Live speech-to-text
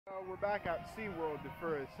So we're back at SeaWorld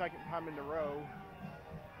for a second time in a row,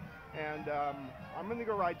 and I'm gonna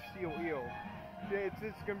go ride Steel Eel.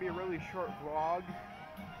 It's gonna be a really short vlog,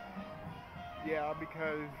 yeah,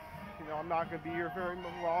 because I'm not gonna be here very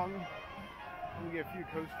long. I'm gonna get a few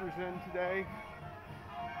coasters in today,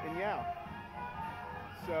 and yeah,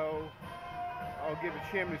 so I'll give a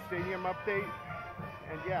Shamu Stadium update,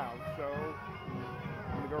 and yeah, so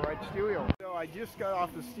I'm gonna go ride Steel Eel. So I just got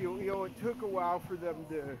off the Steel Eel. It took a while for them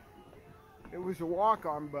to, it was a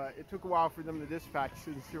walk-on, but it took a while for them to dispatch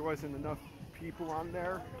since there wasn't enough people on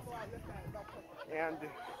there. And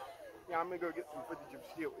yeah, I'm gonna go get some footage of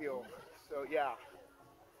Steel Eel. So yeah.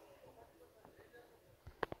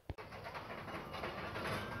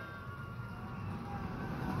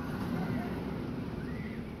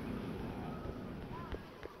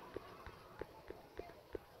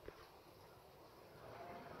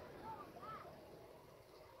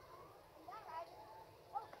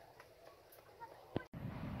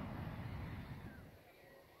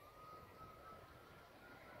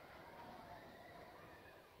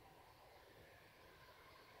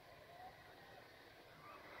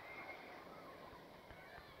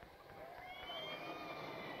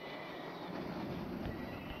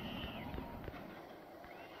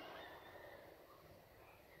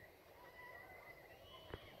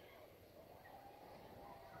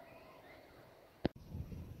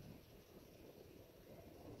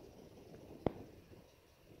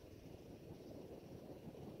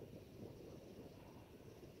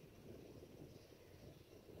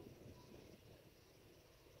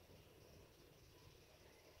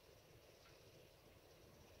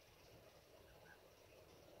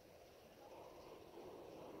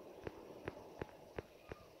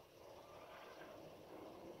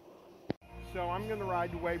 So I'm gonna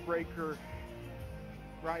ride the wave breaker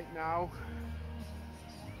right now.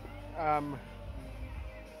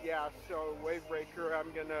 Yeah, so wave breaker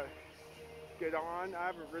I'm gonna get on. I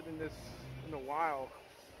haven't ridden this in a while.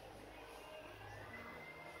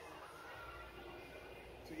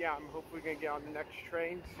 So yeah, I'm hopefully gonna get on the next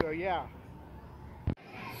train. So yeah.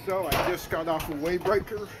 So I just got off a wave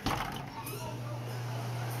breaker.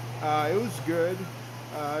 It was good.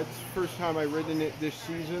 It's the first time I've ridden it this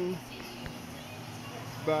season.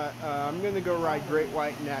 But I'm gonna go ride Great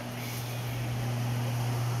White next.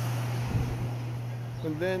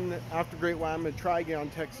 And then after Great White, I'm gonna try again on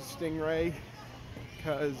Texas Stingray,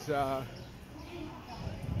 because I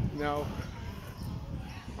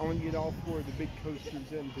want to get all four of the big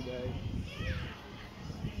coasters in today.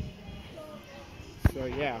 So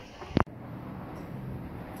yeah.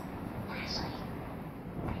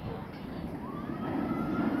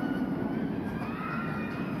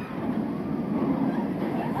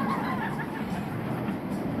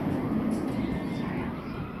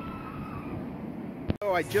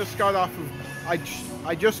 I just got off of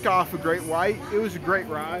I just got off of Great White. It was a great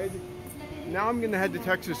ride. Now I'm gonna head to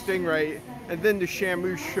Texas Stingray and then to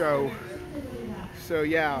Shamu show. So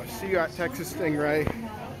yeah, see you at Texas Stingray.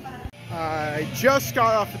 I just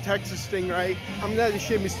got off of Texas Stingray. I'm gonna head to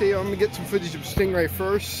Shamu Stadium. I'm gonna get some footage of Stingray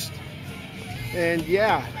first. And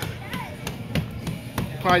yeah,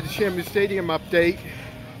 probably the Shamu Stadium update.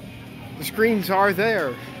 The screens are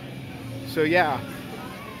there. So yeah.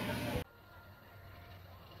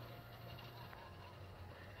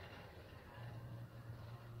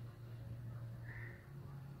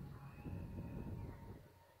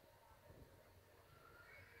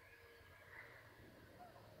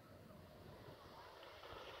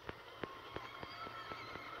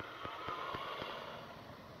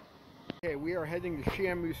 Okay, we are heading to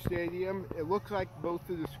Shamu Stadium. It looks like both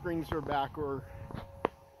of the screens are back, or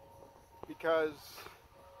because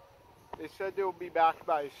they said they'll be back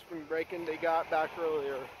by spring break and they got back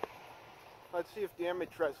earlier. Let's see if the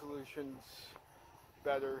image resolution's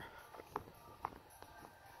better.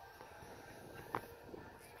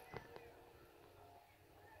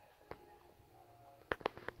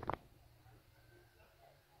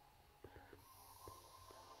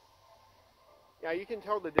 Yeah, you can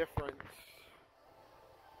tell the difference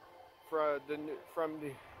from the.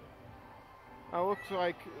 It looks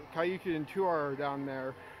like Kayuki and Tuar are down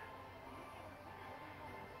there.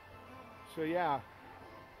 So yeah,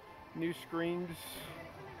 new screens.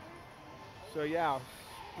 So yeah,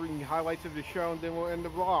 bring highlights of the show and then we'll end the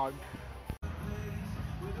vlog.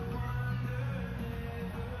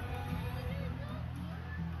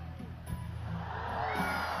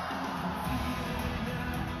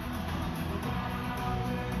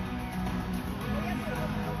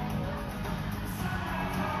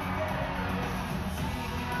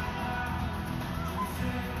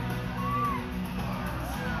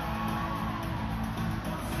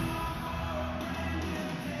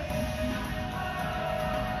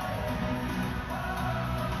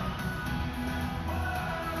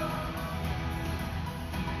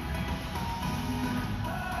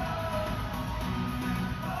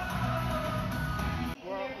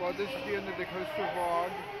 this is the end of the coaster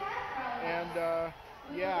vlog. And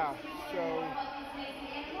yeah, so,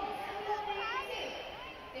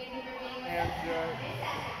 and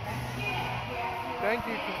thank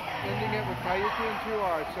you for ending it with Kayuki and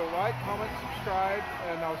 2R. So like, comment, subscribe,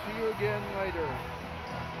 and I'll see you again later.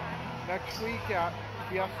 Next week at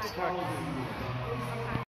Fiesta, Texas.